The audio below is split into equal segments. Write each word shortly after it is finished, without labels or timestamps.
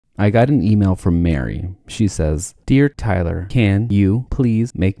I got an email from Mary. She says, "Dear Tyler, can you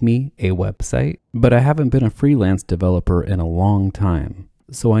please make me a website? But I haven't been a freelance developer in a long time.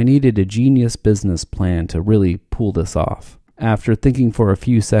 So I needed a genius business plan to really pull this off." After thinking for a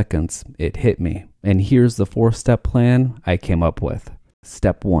few seconds, it hit me. And here's the 4-step plan I came up with.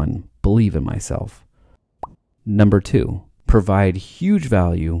 Step 1, believe in myself. Number 2, provide huge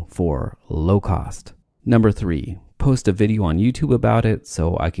value for low cost. Number 3, post a video on YouTube about it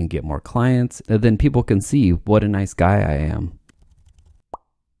so I can get more clients, and then people can see what a nice guy I am.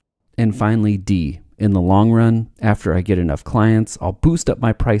 And finally, D, in the long run, after I get enough clients, I'll boost up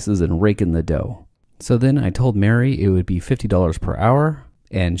my prices and rake in the dough. So then I told Mary it would be $50 per hour,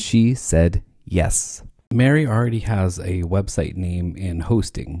 and she said yes. Mary already has a website name and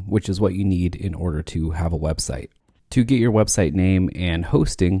hosting, which is what you need in order to have a website. To get your website name and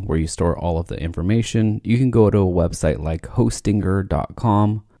hosting, where you store all of the information, you can go to a website like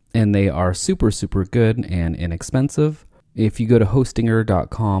Hostinger.com, and they are super good and inexpensive. If you go to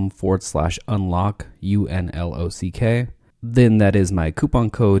Hostinger.com/unlock, UNLOCK, then that is my coupon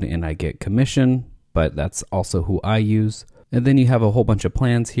code and I get commission, but that's also who I use. And then you have a whole bunch of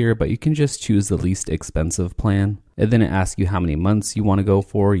plans here, but you can just choose the least expensive plan. And then it asks you how many months you want to go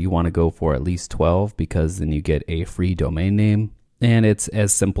for. You want to go for at least 12 because then you get a free domain name. And it's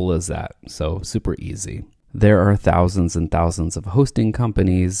as simple as that. So super easy. There are thousands and thousands of hosting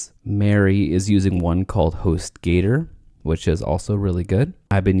companies. Mary is using one called HostGator, which is also really good.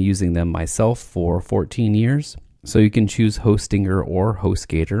 I've been using them myself for 14 years. So you can choose Hostinger or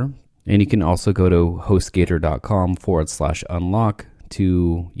HostGator. And you can also go to hostgator.com/unlock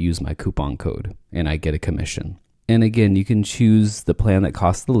to use my coupon code, and I get a commission. And again, you can choose the plan that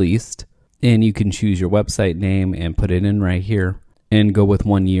costs the least, and you can choose your website name and put it in right here, and go with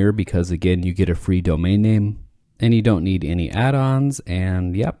 1 year because again, you get a free domain name, and you don't need any add-ons,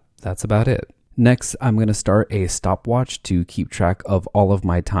 and yep, that's about it. Next, I'm going to start a stopwatch to keep track of all of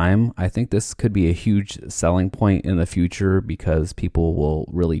my time. I think this could be a huge selling point in the future because people will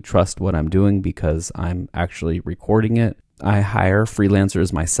really trust what I'm doing because I'm actually recording it. I hire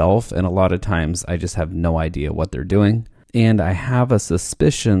freelancers myself, and a lot of times I just have no idea what they're doing. And I have a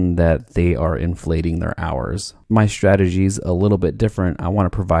suspicion that they are inflating their hours. My strategy is a little bit different. I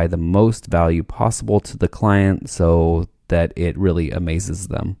want to provide the most value possible to the client so that it really amazes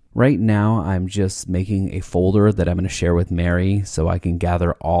them. Right now, I'm just making a folder that I'm going to share with Mary so I can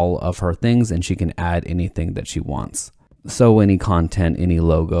gather all of her things and she can add anything that she wants. So any content, any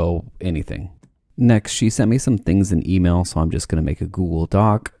logo, anything. Next, she sent me some things in email, so I'm just going to make a Google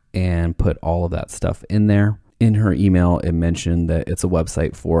Doc and put all of that stuff in there. In her email, it mentioned that it's a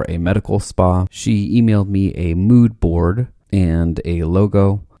website for a medical spa. She emailed me a mood board and a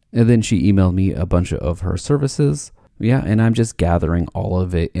logo, and then she emailed me a bunch of her services. Yeah, and I'm just gathering all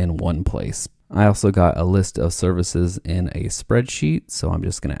of it in one place. I also got a list of services in a spreadsheet, so I'm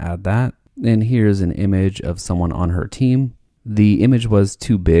just going to add that. And here's an image of someone on her team. The image was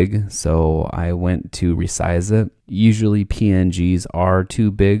too big, so I went to resize it. Usually PNGs are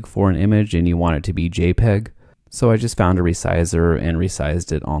too big for an image and you want it to be JPEG. So I just found a resizer and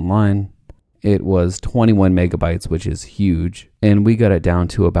resized it online. It was 21 megabytes, which is huge. And we got it down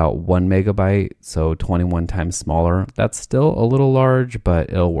to about 1 megabyte, so 21 times smaller. That's still a little large,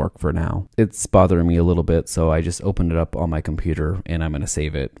 but it'll work for now. It's bothering me a little bit, so I just opened it up on my computer and I'm going to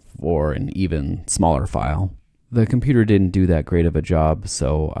save it for an even smaller file. The computer didn't do that great of a job,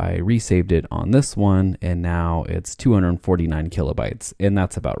 so I resaved it on this one, and now it's 249 kilobytes, and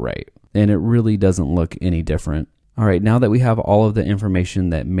that's about right. And it really doesn't look any different. All right, now that we have all of the information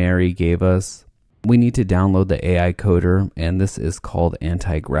that Mary gave us, we need to download the AI coder, and this is called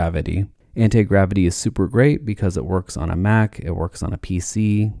Anti-Gravity. Anti-Gravity is super great because it works on a Mac, it works on a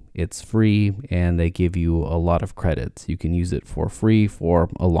PC, it's free, and they give you a lot of credits. You can use it for free for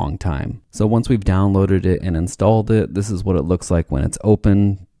a long time. So once we've downloaded it and installed it, this is what it looks like when it's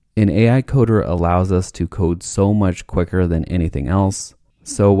open. An AI coder allows us to code so much quicker than anything else.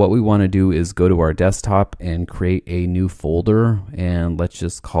 So what we want to do is go to our desktop and create a new folder, and let's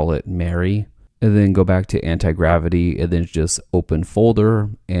just call it Mary. And then go back to Anti-Gravity and then just open folder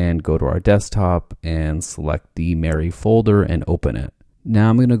and go to our desktop and select the Mary folder and open it.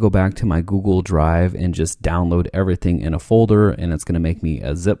 Now I'm going to go back to my Google Drive and just download everything in a folder, and it's going to make me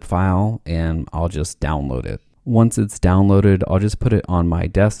a zip file, and I'll just download it. Once it's downloaded, I'll just put it on my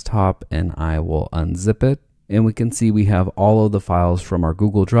desktop and I will unzip it. And we can see we have all of the files from our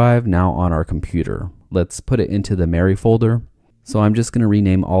Google Drive now on our computer. Let's put it into the Mary folder. So I'm just going to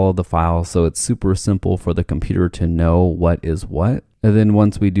rename all of the files so it's super simple for the computer to know what is what. And then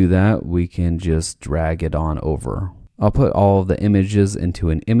once we do that, we can just drag it on over. I'll put all of the images into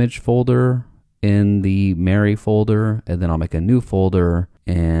an image folder in the Mary folder, and then I'll make a new folder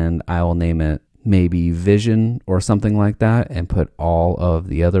and I will name it maybe vision or something like that, and put all of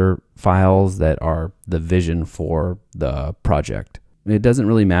the other files that are the vision for the project. It doesn't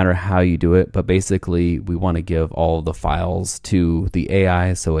really matter how you do it, but basically we want to give all of the files to the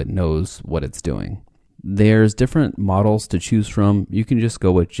AI so it knows what it's doing. There's different models to choose from. You can just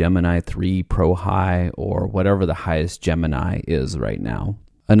go with Gemini 3 Pro High or whatever the highest Gemini is right now.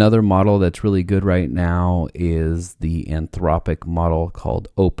 Another model that's really good right now is the Anthropic model called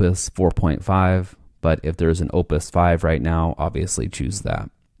Opus 4.5, but if there's an Opus 5 right now, obviously choose that.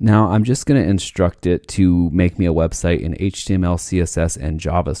 Now I'm just going to instruct it to make me a website in HTML, CSS, and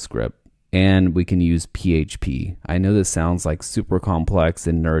JavaScript, and we can use PHP. I know this sounds like super complex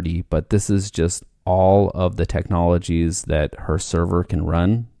and nerdy, but this is just all of the technologies that her server can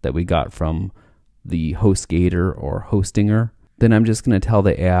run that we got from the HostGator or Hostinger. Then I'm just going to tell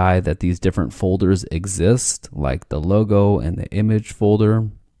the AI that these different folders exist, like the logo and the image folder.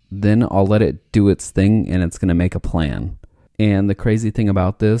 Then I'll let it do its thing and it's going to make a plan. And the crazy thing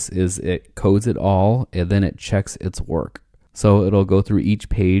about this is it codes it all and then it checks its work. So it'll go through each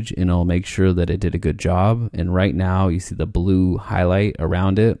page and it'll make sure that it did a good job. And right now you see the blue highlight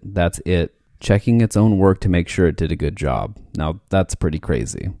around it. That's it checking its own work to make sure it did a good job. Now that's pretty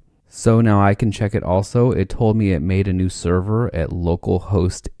crazy. So now I can check it also. It told me it made a new server at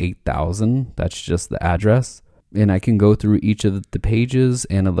localhost 8000. That's just the address. And I can go through each of the pages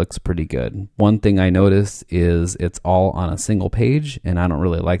and it looks pretty good. One thing I noticed is it's all on a single page, and I don't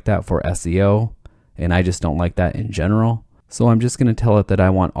really like that for SEO, and I just don't like that in general. So I'm just going to tell it that I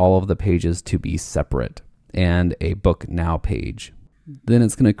want all of the pages to be separate and a book now page. Then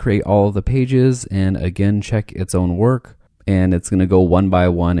it's going to create all of the pages and again check its own work. And it's going to go one by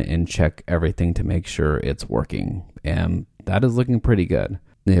one and check everything to make sure it's working. And that is looking pretty good.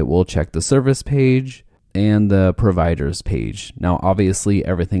 It will check the service page and the providers page. Now, obviously,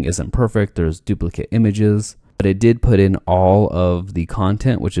 everything isn't perfect. There's duplicate images, but it did put in all of the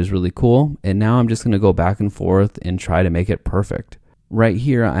content, which is really cool. And now I'm just going to go back and forth and try to make it perfect. Right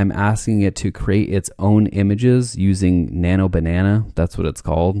here, I'm asking it to create its own images using Nano Banana. That's what it's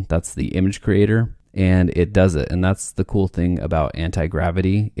called. That's the image creator. And it does it. And that's the cool thing about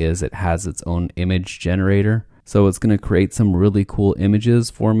Anti-Gravity is it has its own image generator. So it's going to create some really cool images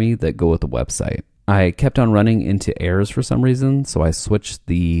for me that go with the website. I kept on running into errors for some reason, so I switched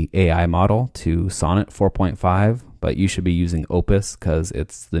the AI model to Sonnet 4.5, but you should be using Opus because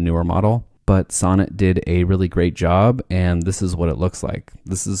it's the newer model. But Sonnet did a really great job, and this is what it looks like.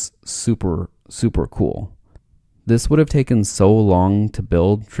 This is super, super cool. This would have taken so long to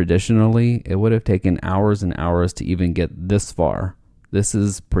build traditionally. It would have taken hours and hours to even get this far. This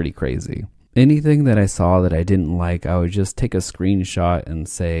is pretty crazy. Anything that I saw that I didn't like, I would just take a screenshot and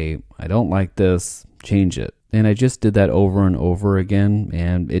say, I don't like this, change it. And I just did that over and over again,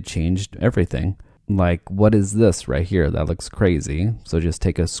 and it changed everything. Like, what is this right here? That looks crazy. So just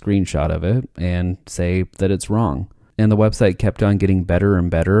take a screenshot of it and say that it's wrong. And the website kept on getting better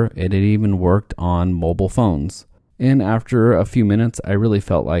and better, and it even worked on mobile phones. And after a few minutes, I really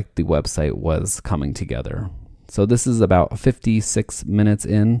felt like the website was coming together. So this is about 56 minutes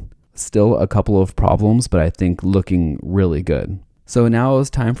in. Still a couple of problems, but I think looking really good. So now it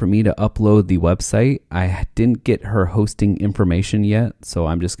was time for me to upload the website. I didn't get her hosting information yet, so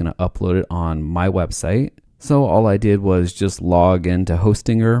I'm just going to upload it on my website. So all I did was just log into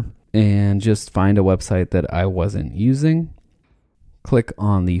Hostinger and just find a website that I wasn't using. Click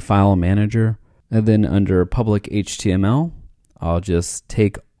on the file manager. And then under public HTML, I'll just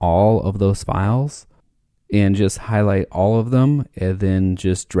take all of those files and just highlight all of them and then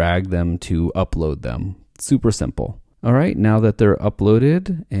just drag them to upload them. Super simple. All right, now that they're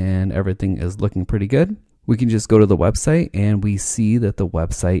uploaded and everything is looking pretty good, we can just go to the website and we see that the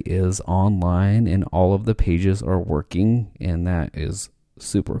website is online and all of the pages are working, and that is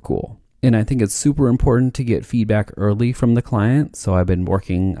super cool. And I think it's super important to get feedback early from the client. So I've been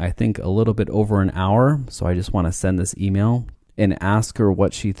working, I think, a little bit over an hour. So I just want to send this email and ask her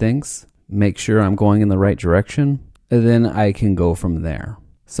what she thinks, make sure I'm going in the right direction, and then I can go from there.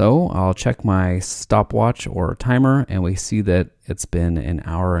 So I'll check my stopwatch or timer, and we see that it's been an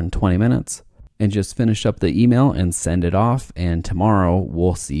hour and 20 minutes. And just finish up the email and send it off. And tomorrow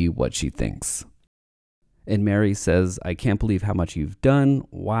we'll see what she thinks. And Mary says, I can't believe how much you've done.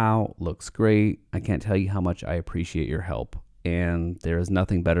 Wow, looks great. I can't tell you how much I appreciate your help. And there is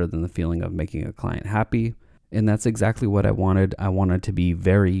nothing better than the feeling of making a client happy. And that's exactly what I wanted. I wanted to be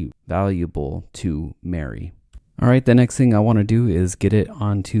very valuable to Mary. All right, the next thing I want to do is get it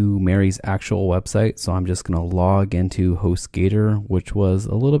onto Mary's actual website. So I'm just going to log into HostGator, which was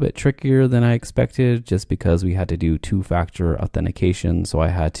a little bit trickier than I expected just because we had to do two-factor authentication. So I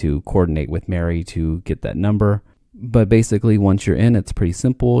had to coordinate with Mary to get that number. But basically, once you're in, it's pretty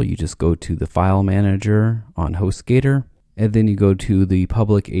simple. You just go to the file manager on HostGator, and then you go to the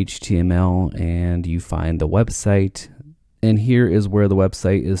public HTML and you find the website. And here is where the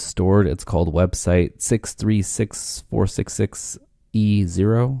website is stored. It's called website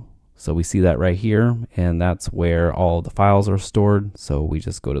 636466E0. So we see that right here, and that's where all the files are stored. So we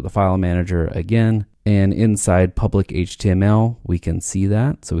just go to the file manager again, and inside public HTML, we can see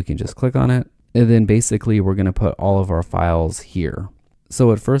that. So we can just click on it. And then basically we're going to put all of our files here.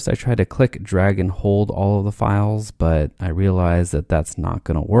 So at first I tried to click, drag, and hold all of the files, but I realized that that's not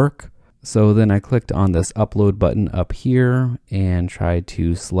going to work. So then I clicked on this upload button up here and tried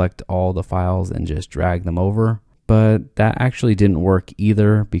to select all the files and just drag them over. But that actually didn't work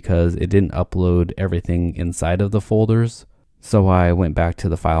either because it didn't upload everything inside of the folders. So I went back to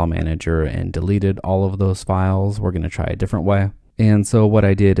the file manager and deleted all of those files. We're going to try a different way. And so what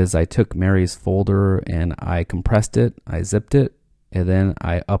I did is I took Mary's folder and I compressed it, I zipped it, and then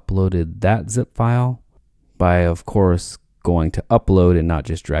I uploaded that zip file by, of course, going to upload and not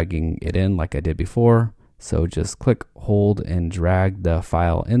just dragging it in like I did before. So just click, hold, and drag the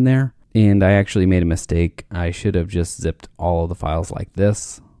file in there. And I actually made a mistake. I should have just zipped all of the files like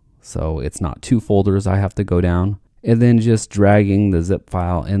this. So it's not two folders I have to go down. And then just dragging the zip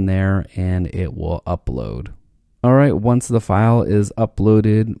file in there and it will upload. All right, once the file is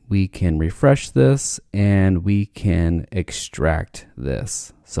uploaded, we can refresh this and we can extract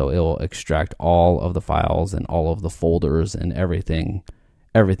this. So it will extract all of the files and all of the folders and everything.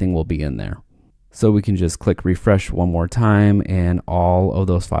 Everything will be in there. So we can just click refresh one more time and all of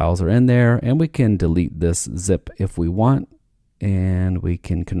those files are in there, and we can delete this zip if we want, and we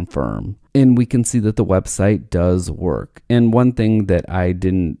can confirm. And we can see that the website does work. And one thing that I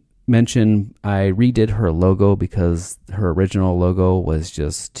didn't mention, I redid her logo because her original logo was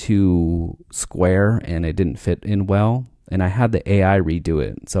just too square and it didn't fit in well. And I had the AI redo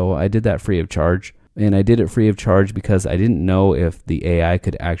it. So I did that free of charge. And I did it free of charge because I didn't know if the AI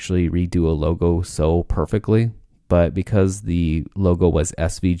could actually redo a logo so perfectly. But because the logo was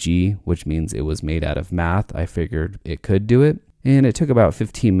SVG, which means it was made out of math, I figured it could do it. And it took about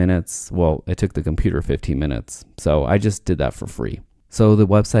 15 minutes. Well, it took the computer 15 minutes. So I just did that for free. So the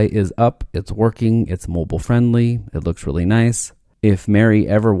website is up, it's working, it's mobile friendly, it looks really nice. If Mary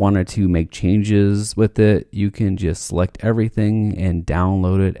ever wanted to make changes with it, you can just select everything and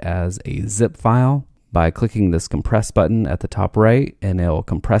download it as a zip file by clicking this compress button at the top right, and it'll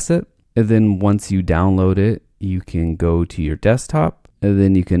compress it. And then once you download it, you can go to your desktop, and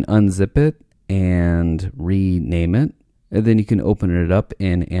then you can unzip it and rename it. And then you can open it up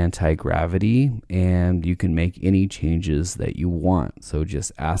in anti-gravity and you can make any changes that you want. So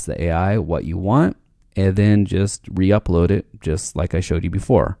just ask the AI what you want and then just re-upload it just like I showed you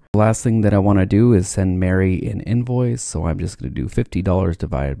before. The last thing that I want to do is send Mary an invoice. So I'm just going to do $50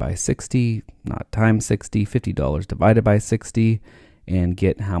 divided by 60, not times 60, $50 divided by 60, and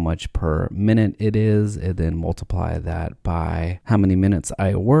get how much per minute it is, and then multiply that by how many minutes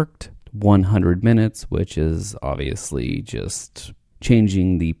I worked. 100 minutes, which is obviously just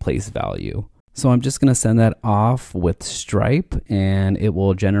changing the place value. So I'm just going to send that off with Stripe and it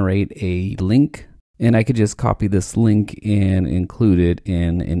will generate a link, and I could just copy this link and include it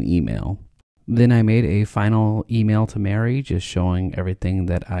in an email. Then I made a final email to Mary just showing everything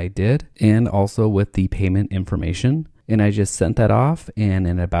that I did and also with the payment information. And I just sent that off, and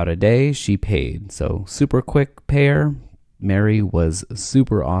in about a day she paid. So super quick payer. Mary was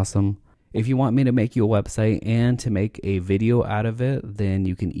super awesome. If you want me to make you a website and to make a video out of it, then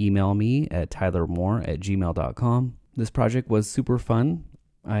you can email me at tylermoore@gmail.com. This project was super fun.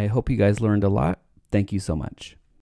 I hope you guys learned a lot. Thank you so much.